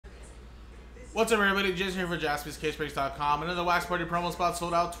What's up, everybody? Jason here for JaspysCaseBreaks.com. Another Wax Party promo spot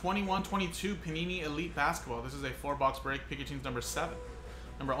sold out. 21-22 Panini Elite Basketball. This is a 4-box break. Pick your teams number 7.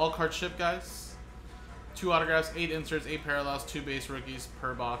 Remember, all cards ship, guys. 2 autographs, 8 inserts, 8 parallels, 2 base rookies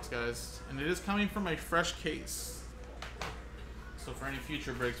per box, guys. And it is coming from a fresh case. So for any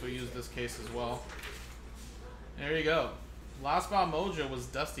future breaks, we'll use this case as well. There you go. Last spot mojo was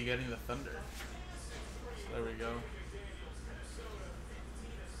Dusty getting the Thunder. So there we go.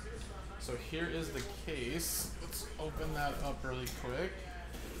 So here is the case. Let's open that up really quick.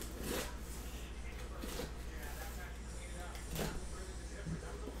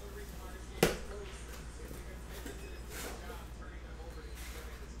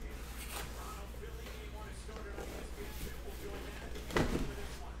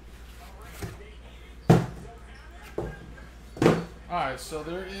 Alright, so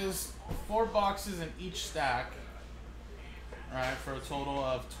there is 4 boxes in each stack. Alright, for a total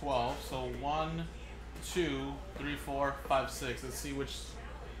of 12. So 1, 2, 3, 4, 5, 6. Let's see which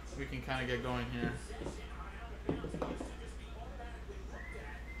we can kind of get going here.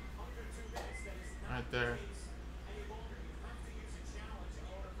 Right there.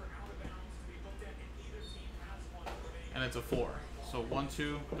 And it's a 4. So 1,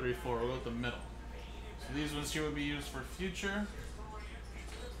 2, 3, 4. We'll go with the middle. So these ones here would be used for future.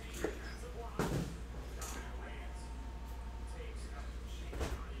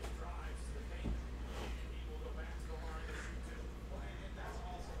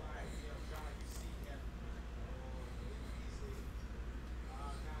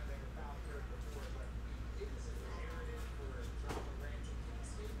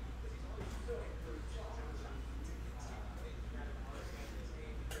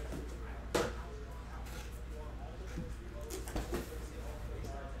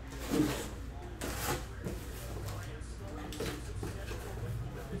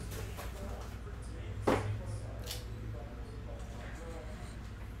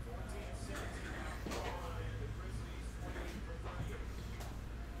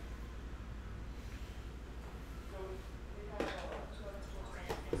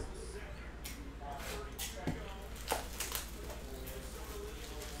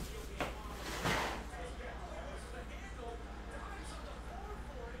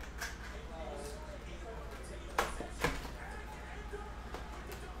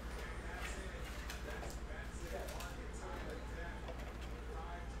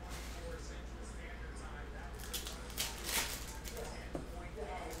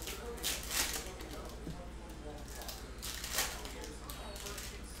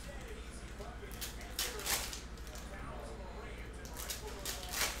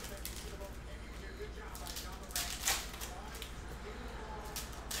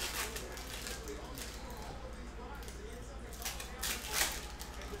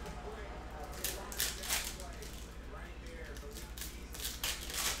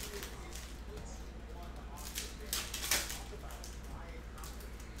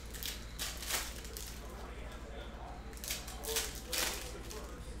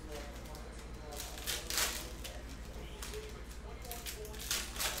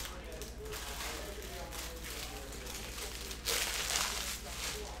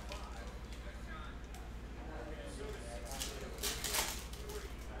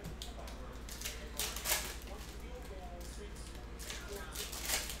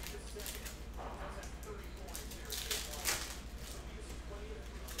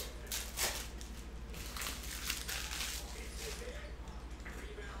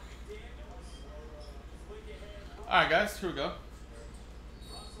 Alright, guys, here we go.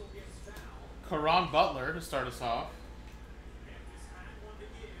 Caron Butler to start us off.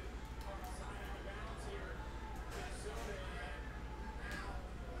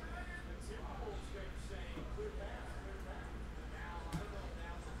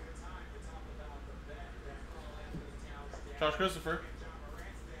 Josh Christopher.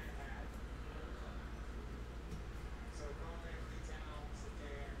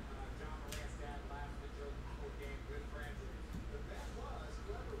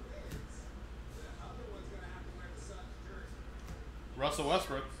 Russell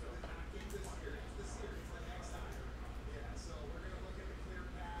Westbrook.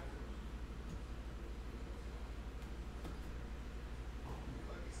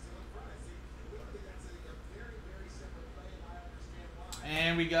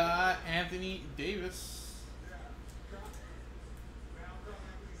 And we got Anthony Davis.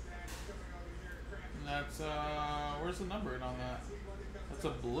 And that's, where's the numbering on that? That's a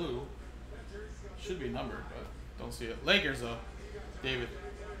blue. Should be numbered, but don't see it. Lakers, though. David.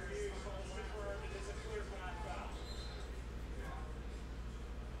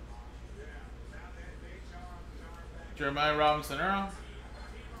 Jeremiah Robinson Earl.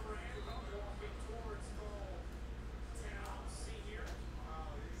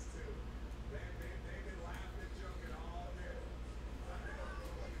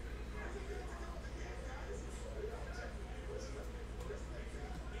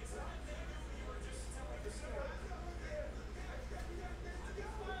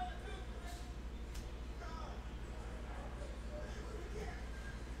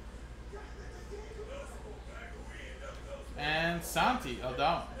 And Santi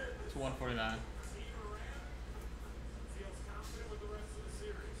Aldama to 149.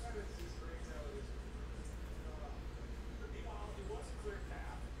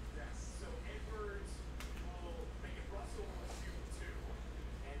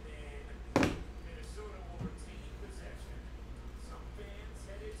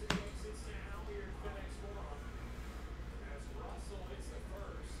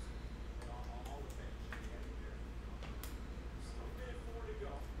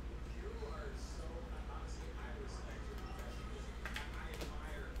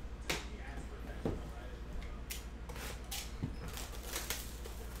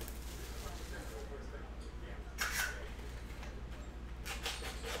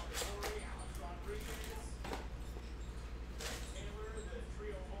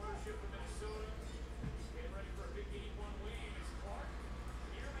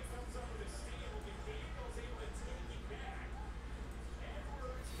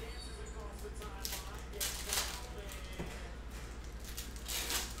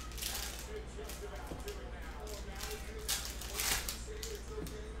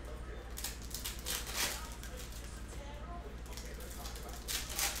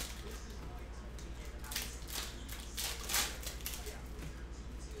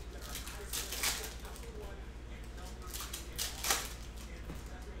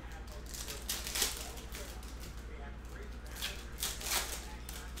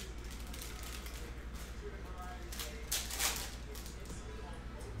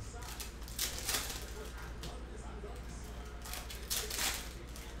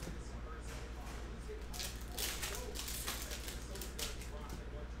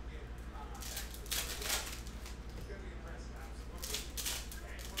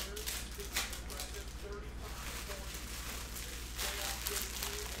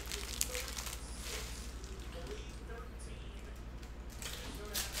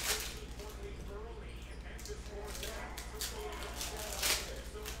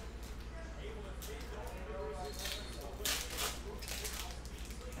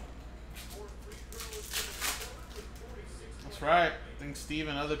 Right. I think Steve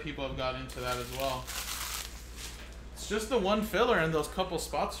and other people have got into that as well. It's just the one filler and those couple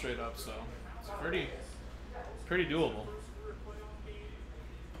spots straight up, so it's pretty doable.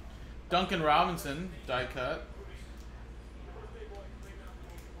 Duncan Robinson, die cut.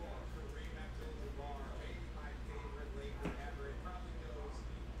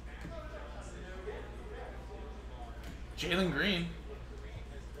 Jalen Green.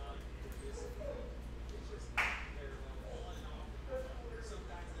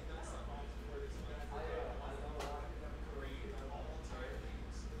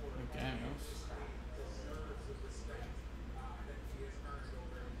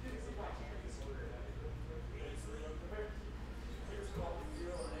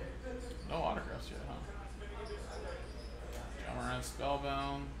 No autographs yet, huh? Cameron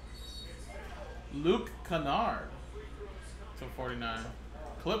Spellbound. Luke Kennard to 49.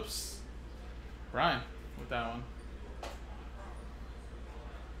 Clips. Brian with that one.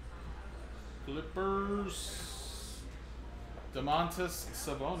 Clippers. Domantas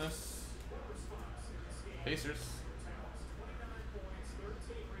Sabonis. Pacers.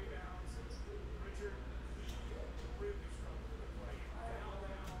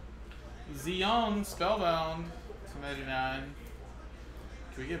 Zion Spellbound to 99.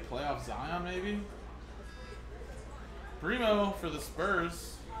 Can we get playoff Zion maybe? Primo for the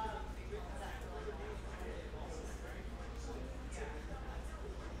Spurs.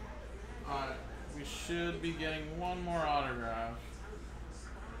 Alright, we should be getting one more autograph.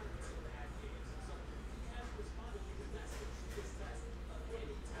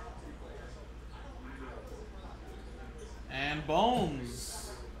 And Bones.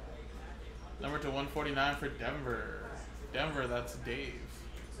 Number to 149 for Denver. Denver, that's Dave.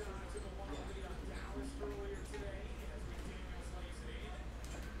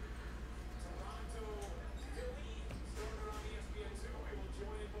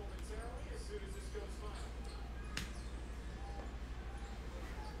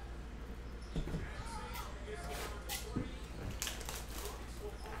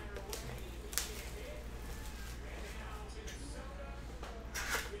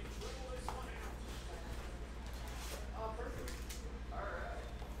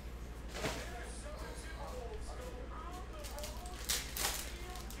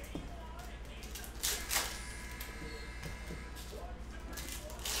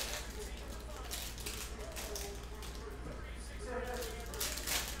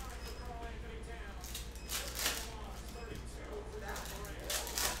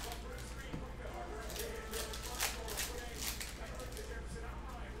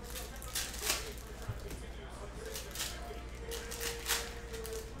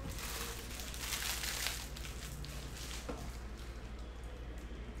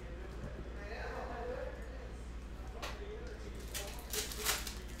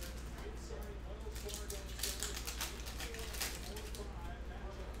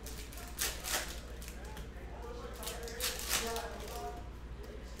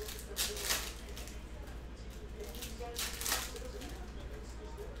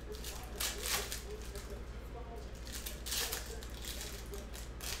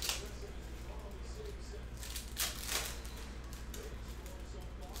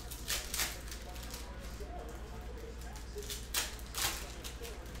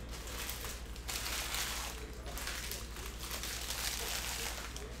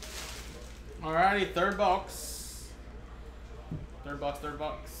 Alrighty, third box. Third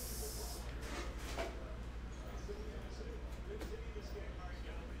box.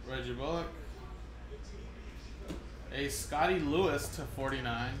 Reggie Bullock. A Scotty Lewis to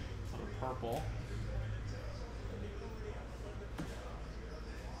 49. Purple.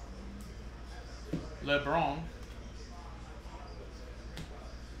 LeBron.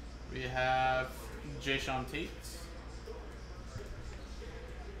 We have Jayshawn Tate.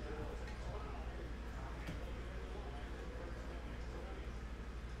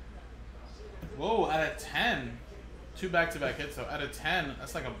 Whoa, out of 10. 2 back-to-back hits, so out of 10,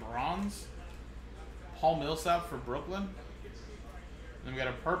 that's like a bronze. Paul Millsap for Brooklyn. Then we got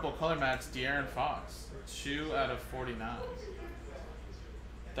a purple color match, De'Aaron Fox. 2 out of 49.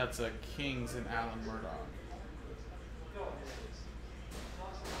 That's a Kings and Alan Murdoch.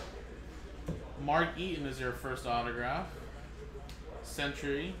 Mark Eaton is your first autograph.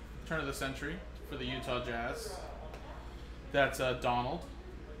 Century, turn of the century for the Utah Jazz. That's Donald.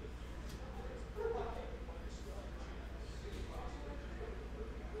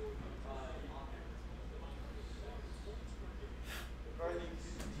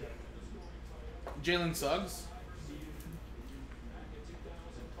 Jalen Suggs.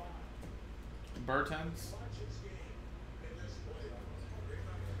 Bertans.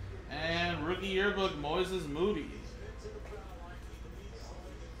 And rookie yearbook, Moises Moody.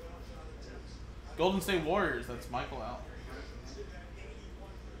 Golden State Warriors, that's Michael L.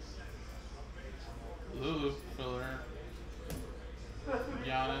 Lulu, filler.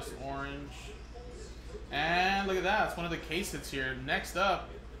 Giannis, orange. And look at that, it's one of the case hits here. Next up,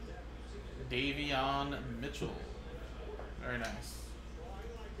 Davion Mitchell. Very nice.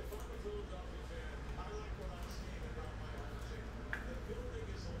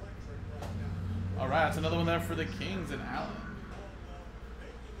 All right, that's another one there for the Kings and Allen.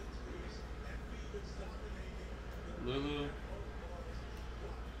 Lulu.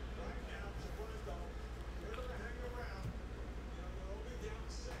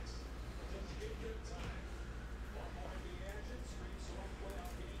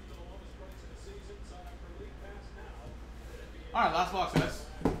 All right, last box, guys.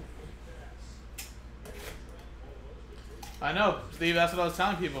 I know, Steve, that's what I was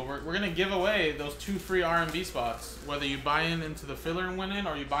telling people. We're going to give away those 2 free R&B spots, whether you buy in into the filler and win in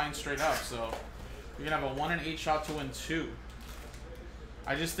or you buy in straight up. So you're going to have a 1 in 8 shot to win 2.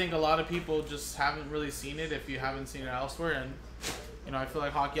 I just think a lot of people just haven't really seen it if you haven't seen it elsewhere. And, you know, I feel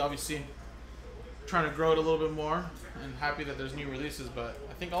like hockey obviously trying to grow it a little bit more and happy that there's new releases. But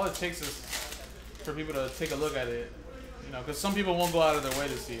I think all it takes is for people to take a look at it. You know, because some people won't go out of their way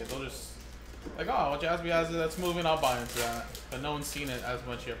to see it. They'll just, like, oh, what Jasby has, that's moving, I'll buy into that. But no one's seen it as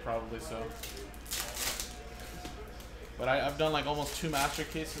much yet, probably, so. But I've done, like, almost 2 master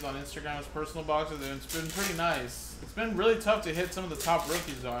cases on Instagram as personal boxes, and it's been pretty nice. It's been really tough to hit some of the top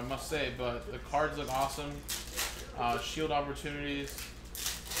rookies, though, I must say. But the cards look awesome. Shield opportunities.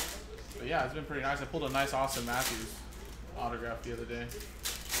 But, yeah, it's been pretty nice. I pulled a nice Austin Matthews autograph the other day.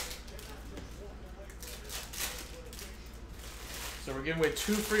 So we're giving away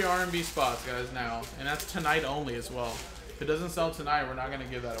 2 free R&B spots, guys, now. And that's tonight only as well. If it doesn't sell tonight, we're not going to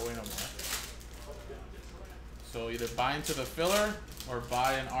give that away no more. So either buy into the filler or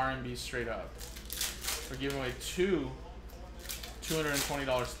buy an R&B straight up. We're giving away 2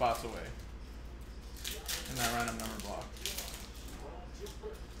 $220 spots away in that random number block.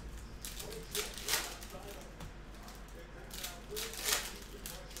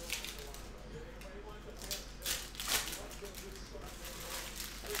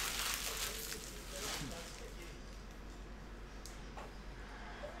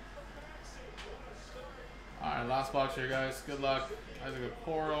 Last box here, guys. Good luck. Isaac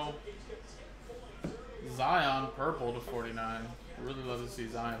Okoro. Zion, purple to 49. Really love to see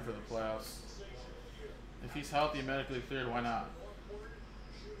Zion for the playoffs. If he's healthy, medically cleared, why not?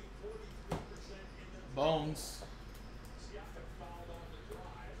 Bones.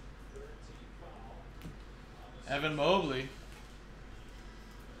 Evan Mobley.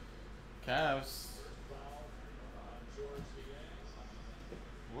 Cavs.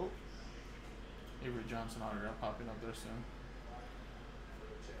 Whoa. Avery Johnson autograph popping up there soon.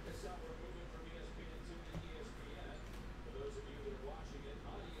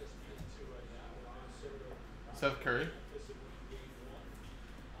 Seth Curry.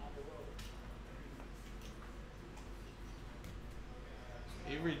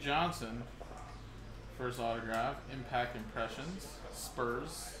 Avery Johnson, first autograph. Impact Impressions.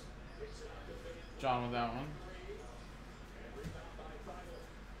 Spurs. John with that one.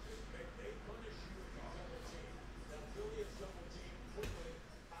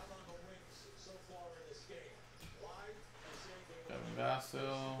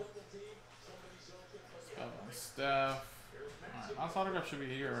 Vasil. Steph. Alright, last autograph should be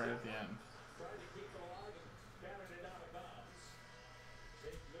here right at the end.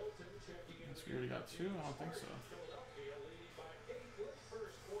 Guess we already got two? I don't think so.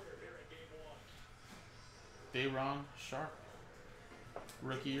 Dayron Sharp.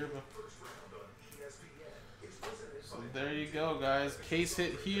 Rookie yearbook. So there you go, guys. Case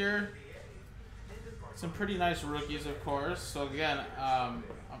hit here. Some pretty nice rookies, of course. So again, I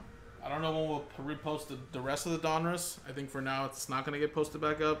don't know when we'll repost the rest of the Donruss. I think for now it's not going to get posted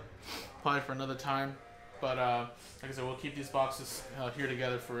back up. Probably for another time. But like I said, we'll keep these boxes here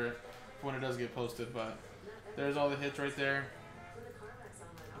together for when it does get posted. But there's all the hits right there.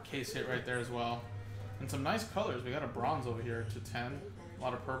 A case hit right there as well. And some nice colors. We got a bronze over here to 10. A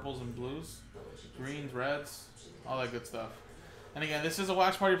lot of purples and blues. Greens, reds. All that good stuff. And again, this is a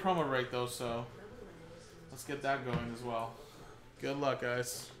Wax Party promo break though, so let's get that going as well. Good luck,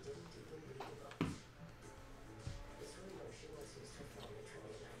 guys.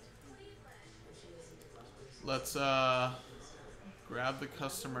 Let's grab the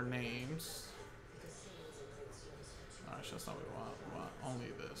customer names. Alright, that's not what we want. We want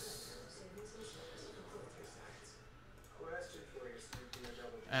only this.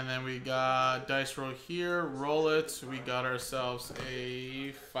 And then we got dice roll here. Roll it. We got ourselves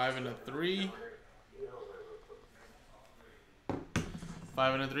a 5 and a 3.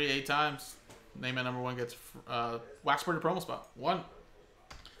 5 and a 3, 8 times. Name and number one gets Wax Party promo spot. 1,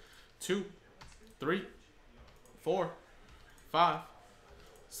 2, 3, 4, 5,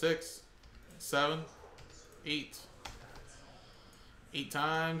 6, 7, 8. 8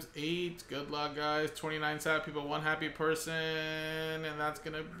 times, 8. Good luck, guys. 29 sad people, 1 happy person. And that's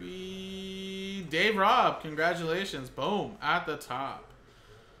going to be Dave Robb. Congratulations. Boom. At the top.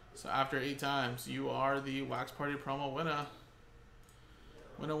 So after 8 times, you are the Wax Party promo winner.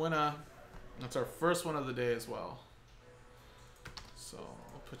 Winner. That's our first one of the day as well. So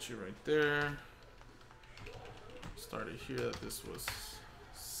I'll put you right there. Started here that this was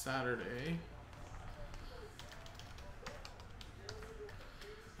Saturday.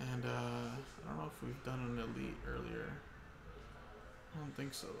 And I don't know if we've done an elite earlier. I don't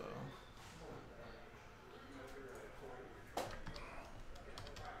think so though.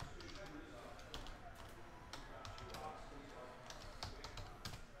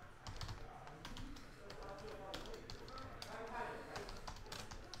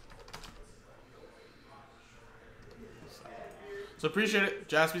 So appreciate it.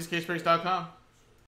 JaspysCaseBreaks.com.